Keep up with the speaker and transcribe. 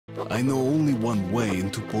I know only one way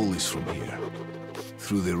into Polis from here.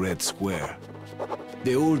 Through the Red Square.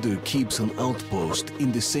 The Order keeps an outpost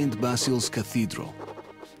in the St. Basil's Cathedral.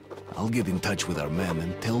 I'll get in touch with our men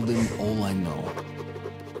and tell them all I know.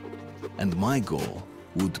 And my goal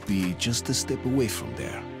would be just a step away from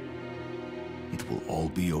there. It will all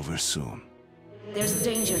be over soon. There's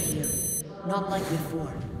danger here, not like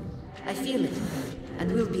before. I feel it,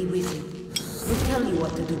 and we'll be with you. We'll tell you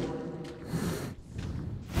what to do.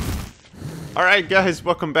 Alright guys,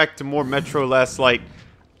 welcome back to more Metro Last Light.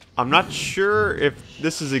 I'm not sure if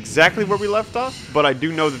this is exactly where we left off, but I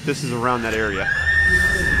do know that this is around that area.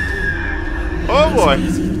 Oh boy!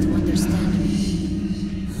 It's easier to understand.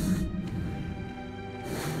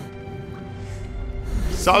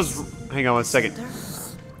 Hang on one second.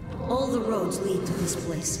 All the roads lead to this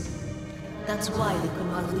place. That's why they could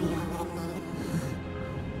not leave.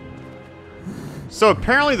 So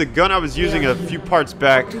apparently the gun I was using a few parts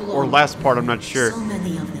back, or last part, I'm not sure, So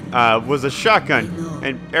many of them. was a shotgun,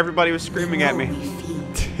 and everybody was screaming at me.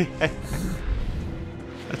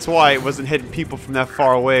 That's why it wasn't hitting people from that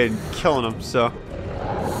far away and killing them, so.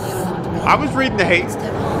 I was reading the hate.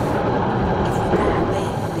 Step home. If we go away,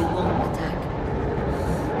 they won't attack.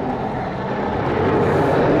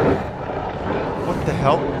 What the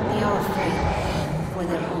hell? They are afraid for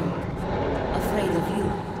their home. Afraid of you.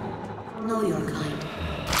 Know your kind.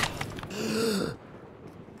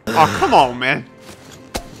 Oh, come on, man.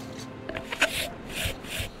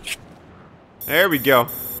 There we go.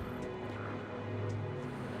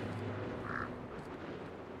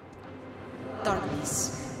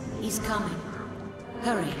 Darkness. He's coming.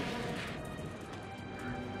 Hurry.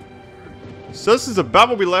 So this is about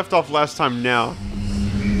where we left off last time now.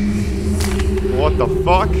 What the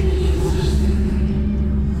fuck?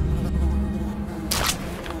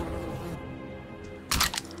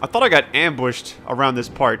 I thought I got ambushed around this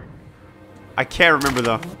part. I can't remember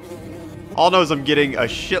though. All I know is I'm getting a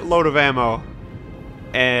shitload of ammo.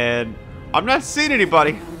 And I'm not seeing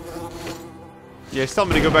anybody. Yeah, it's telling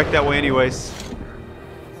me to go back that way anyways.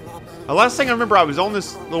 The last thing I remember, I was on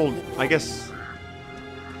this little, I guess...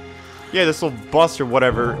 Yeah, this little bus or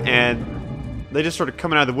whatever, and they just started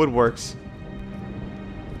coming out of the woodworks.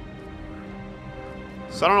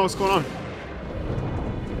 So I don't know what's going on.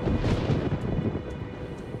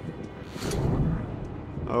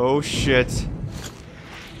 Oh shit.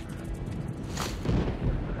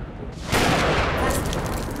 Faster.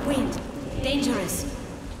 Wind. Dangerous.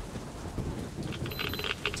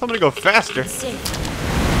 Tell me to go faster. Safe.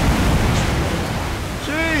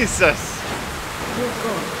 Jesus! We'll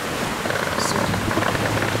go. Soon.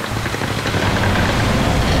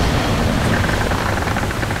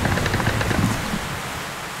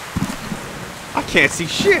 I can't see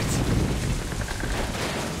shit!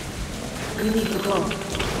 We need to go.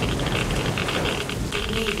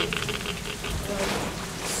 Maybe.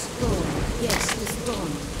 The storm. Yes, the storm.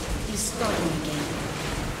 He's starting again.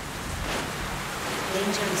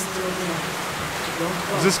 Danger is still there. Don't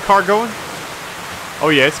go. Is this car going? Oh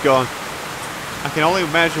yeah, it's going. I can only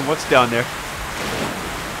imagine what's down there.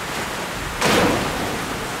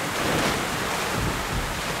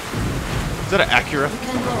 Is that an Acura? We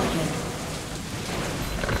can go again.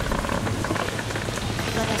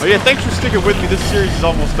 Oh yeah, thanks for sticking with me. This series is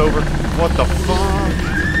almost over. What the fuck?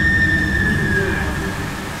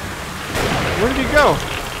 Where did he go?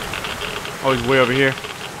 Oh, he's way over here.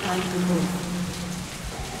 Time to move.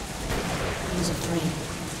 He's afraid.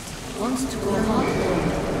 Wants to go home.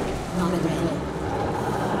 Not ready. We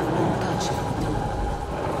won't touch if we do.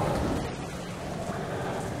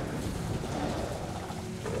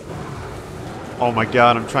 Oh my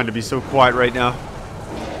god, I'm trying to be so quiet right now.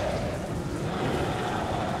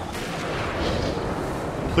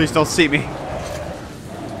 Please don't see me.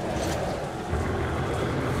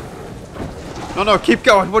 No, no, keep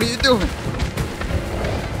going. What are you doing?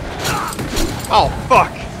 Oh,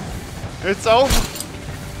 fuck. It's over.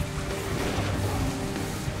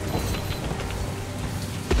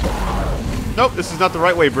 Nope, this is not the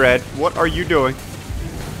right way, Brad. What are you doing?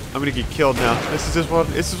 I'm gonna get killed now. This is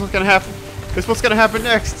what's gonna happen. This is what's gonna happen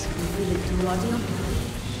next. You feel it too, Artyom?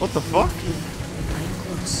 What the fuck? I'm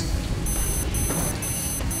close.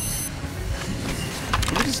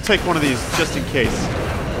 Let me just take one of these just in case.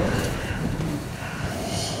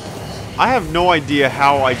 I have no idea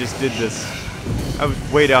how I just did this. I was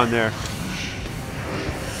way down there.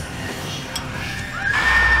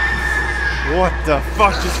 What the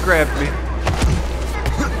fuck just grabbed me?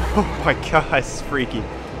 Oh my god, it's freaky.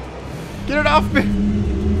 Get it off me!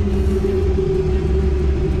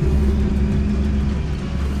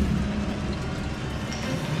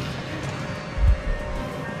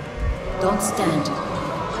 Don't stand.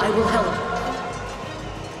 I will help.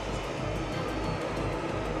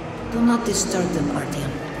 Do not disturb them,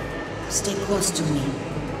 Artyom. Stay close to me.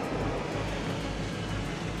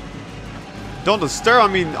 Don't disturb. I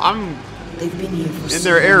mean, I'm They've been here for in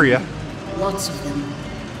their area. Lots of them.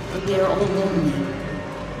 But they are all lonely.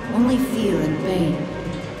 Only fear and pain.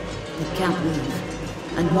 They can't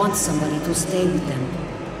leave. And want somebody to stay with them.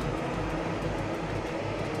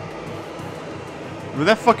 When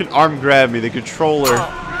that fucking arm grabbed me, the controller.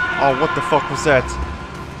 Oh, what the fuck was that?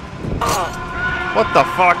 What the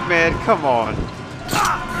fuck, man? Come on.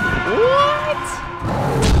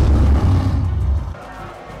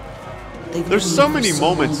 What? There's so many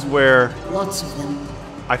moments where Lots of them.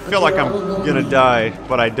 I feel like I'm gonna die,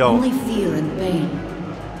 but I don't. Only fear and pain.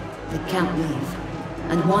 They can't leave.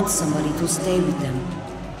 And want somebody to stay with them.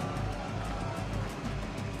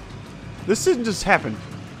 This didn't just happen.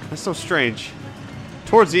 That's so strange.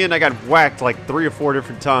 Towards the end, I got whacked like 3 or 4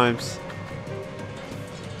 different times.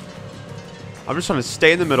 I'm just trying to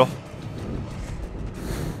stay in the middle.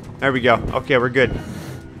 There we go. Okay, we're good.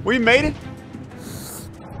 We made it.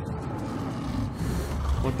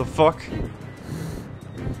 What the fuck?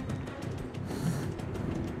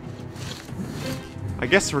 I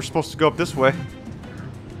guess we're supposed to go up this way.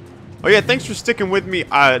 Oh yeah, thanks for sticking with me.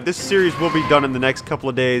 This series will be done in the next couple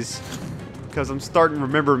of days. Because I'm starting to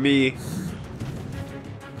remember me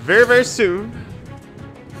very, very soon.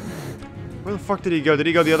 Where the fuck did he go? Did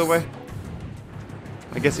he go the other way?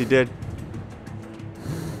 I guess he did.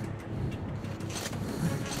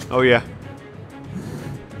 Oh yeah.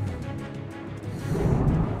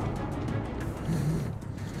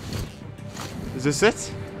 Is this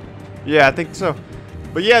it? Yeah, I think so.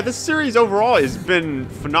 But yeah, this series overall has been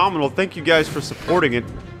phenomenal. Thank you guys for supporting it.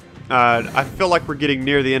 I feel like we're getting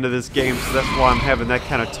near the end of this game, so that's why I'm having that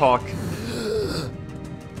kind of talk.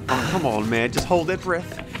 Oh, come on, man. Just hold that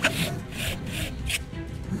breath.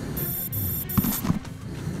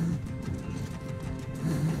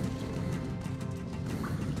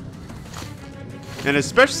 And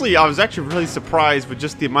especially, I was actually really surprised with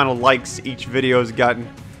just the amount of likes each video has gotten.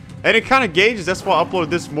 And it kind of gauges, that's why I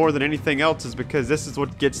upload this more than anything else, is because this is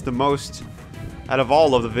what gets the most out of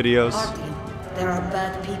all of the videos. Artyom, there are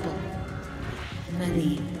bad people.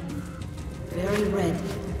 Many. Very red.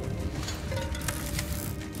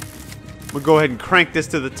 We'll go ahead and crank this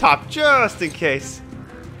to the top just in case.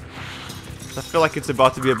 I feel like it's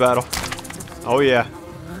about to be a battle. Oh yeah.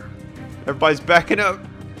 Everybody's backing up.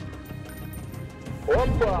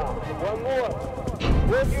 Oppa! One more!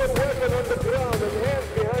 Put your weapon on the ground and hands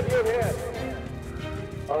behind your head.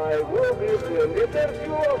 I will give you a little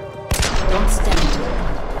few. Don't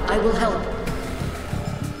stand. I will help.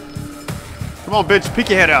 Come on, bitch, peek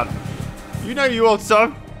your head out. You know you want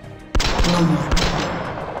some. No more.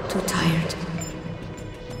 Too tired.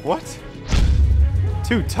 What?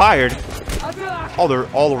 Too tired? Oh, they're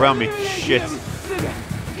all around me. Shit.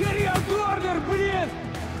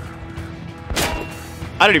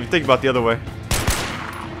 I didn't even think about the other way.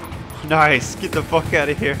 Nice. Get the fuck out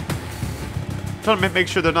of here. I'm trying to make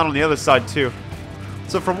sure they're not on the other side, too.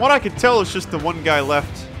 So from what I can tell, it's just the one guy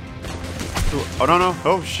left. Oh, no, no.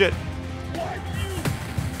 Oh, shit.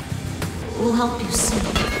 We'll help you see.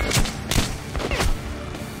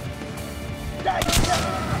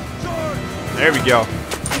 There we go.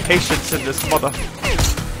 Patience in this mother.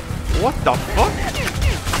 What the fuck?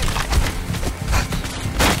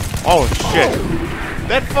 Oh, shit.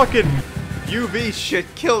 That fucking UV shit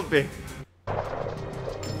killed me.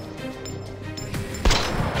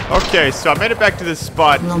 Okay, so I made it back to this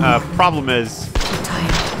spot. Problem is,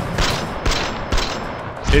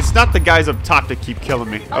 it's not the guys up top that keep killing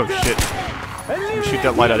me. Oh shit. Let me shoot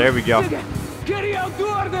that light out. There we go.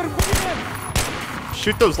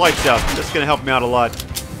 Shoot those lights out. That's gonna help me out a lot.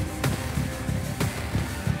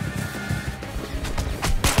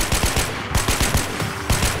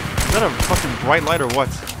 Is that a fucking bright light or what?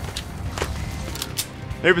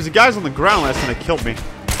 There was the guys on the ground last time that killed me.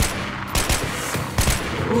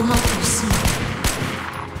 We'll help you see.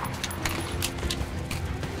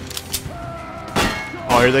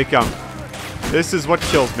 Oh, here they come. This is what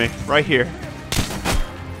kills me, right here.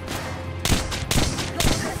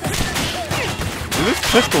 And this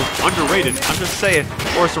pistol's underrated, I'm just saying.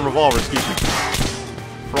 Or it's a revolver, excuse me.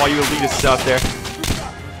 For all you elitists out there.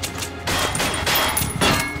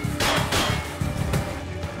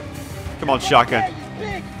 Come on, shotgun.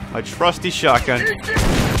 A trusty shotgun.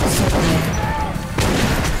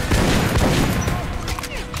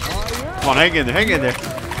 Come on, hang in there, hang in there.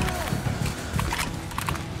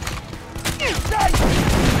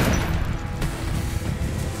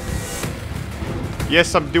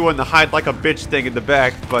 Yes, I'm doing the hide like a bitch thing in the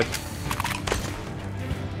back, but...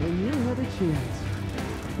 And you had a chance.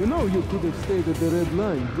 You know you could have stayed at the red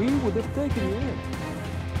line. We would have taken you in.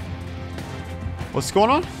 What's going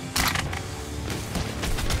on?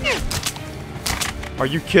 Are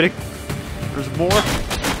you kidding? There's more?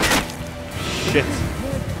 Shit.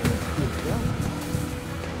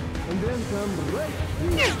 And then come right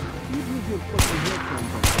here. Even if your fucking head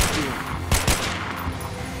comes off.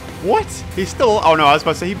 What? He's still... Oh no, I was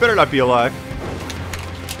about to say, he better not be alive.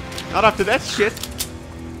 Not after that shit.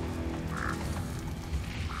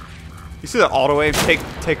 You see that auto aim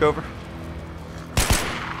take over?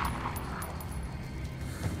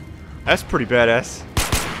 That's pretty badass.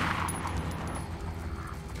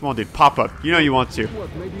 Come on, dude, pop up. You know you want to.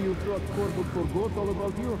 What, maybe you thought Corbett forgot all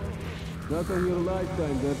about you? Not on your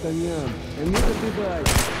lifetime, D'Artagnan. And neither did I.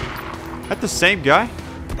 That the same guy?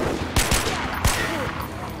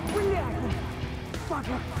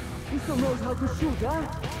 Fucker! He still knows how to shoot, huh?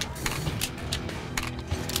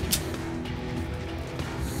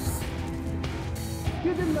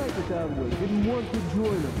 You didn't like it that way. Didn't want to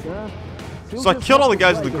join us, huh? So I killed all the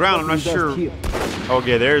guys on the ground. I'm not sure.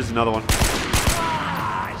 Okay, there's another one.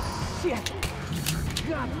 Ah, shit!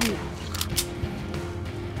 Got me.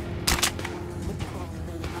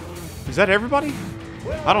 Is that everybody?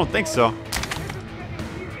 I don't think so.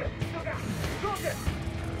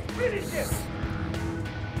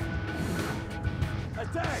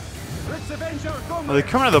 Are they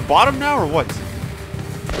coming out of the bottom now or what?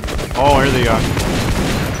 Oh, here they are.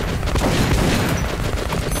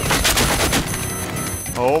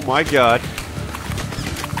 Oh my god.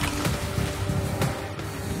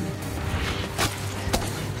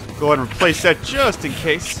 Go ahead and replace that just in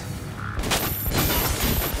case.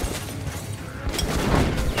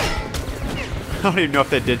 I don't even know if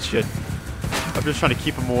that did shit. I'm just trying to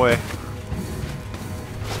keep them away.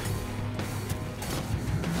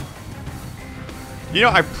 You know,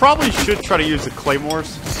 I probably should try to use the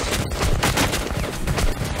claymores.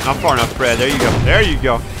 Not far enough, Brad. There you go. There you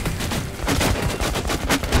go.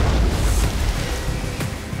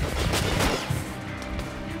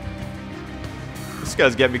 This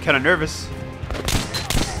guy's getting me kind of nervous.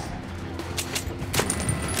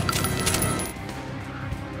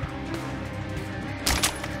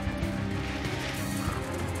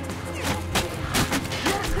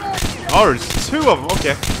 Oh, there's two of them.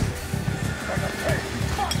 Okay.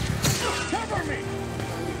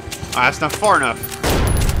 Ah, that's not far enough.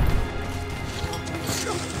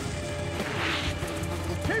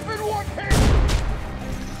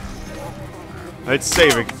 It's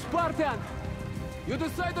saving. Spartan! You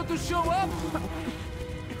decided to show up?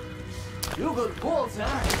 You got balls,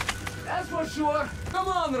 huh? That's for sure. Come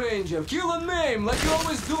on, Ranger. Kill and maim like you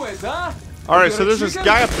always do it, huh? Alright, so there's this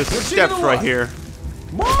guy up the steps right here.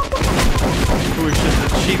 Who is just the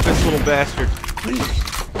cheapest little bastard.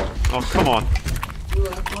 Oh, come on.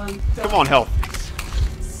 Come on, health.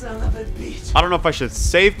 Son of a bitch. I don't know if I should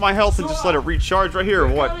save my health and just let it recharge right here or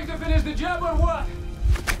what. Coming to finish the job or what?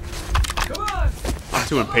 Come on. I'm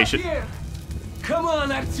too impatient. Come on,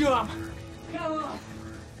 Artyom. Come on.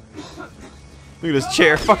 Look at this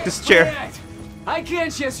chair. Fuck this chair. I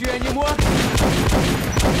can't chase you anymore.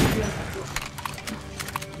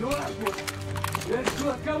 Let's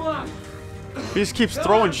go. Come on. He just keeps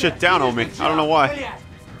throwing shit down on me. I don't know why.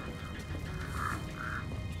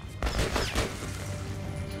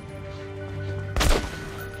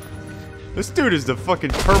 This dude is the fucking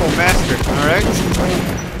turtle master, alright?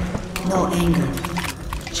 No anger.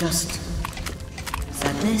 Just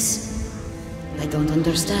sadness. I don't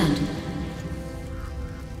understand.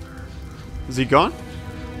 Is he gone?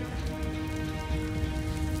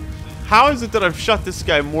 How is it that I've shot this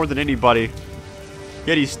guy more than anybody,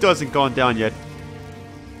 yet he still hasn't gone down yet?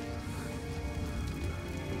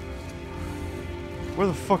 Where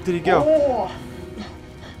the fuck did he go? Oh,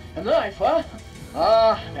 a knife, huh?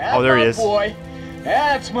 That's Oh, there he my is. boy.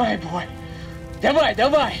 That's my boy. Давай,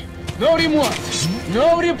 давай. No remorse.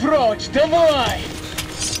 No reproach. Давай.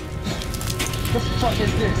 The fuck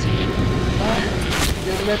is this?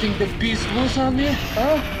 You're letting the beast loose on me?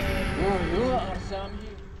 Huh? Oh, you are some...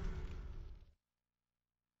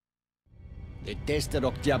 The test at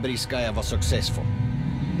Oktyabrskaya was successful.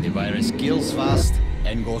 The virus kills fast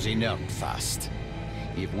and goes inert fast.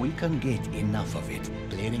 If we can get enough of it,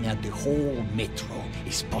 clearing out the whole metro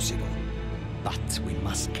is possible. But we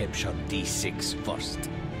must capture D6 first.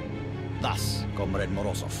 Thus, Comrade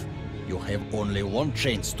Morozov, you have only one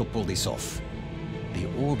chance to pull this off. The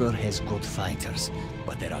Order has good fighters,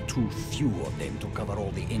 but there are too few of them to cover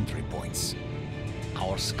all the entry points.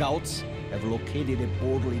 Our scouts have located a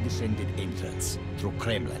boldly descended entrance through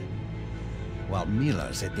Kremlin. While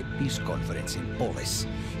Miller's at the peace conference in Polis,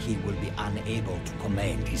 he will be unable to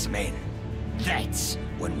command his men. That's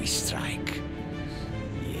when we strike.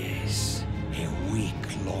 Yes, a week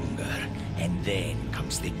longer, and then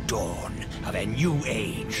comes the dawn of a new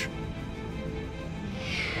age.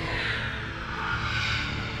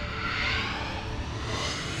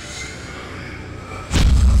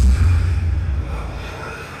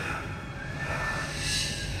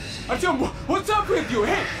 Artyom, what's up with you?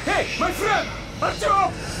 Hey, my friend!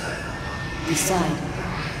 Artyom! Decide.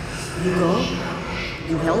 You go?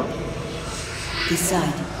 You help?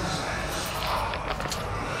 Decide.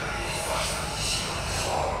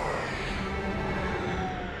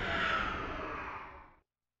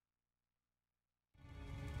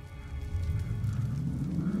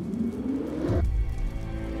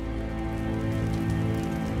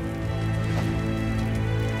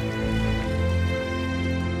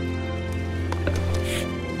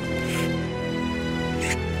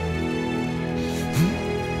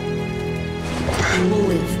 You will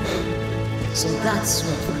live. So that's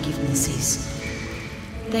what forgiveness is.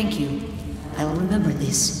 Thank you. I'll remember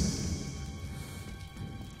this.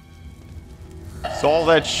 So all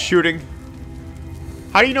that shooting.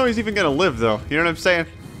 How do you know he's even gonna live, though? You know what I'm saying?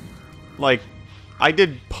 Like, I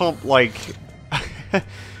did pump, like...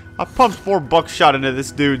 I pumped more buckshot into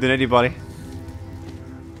this dude than anybody.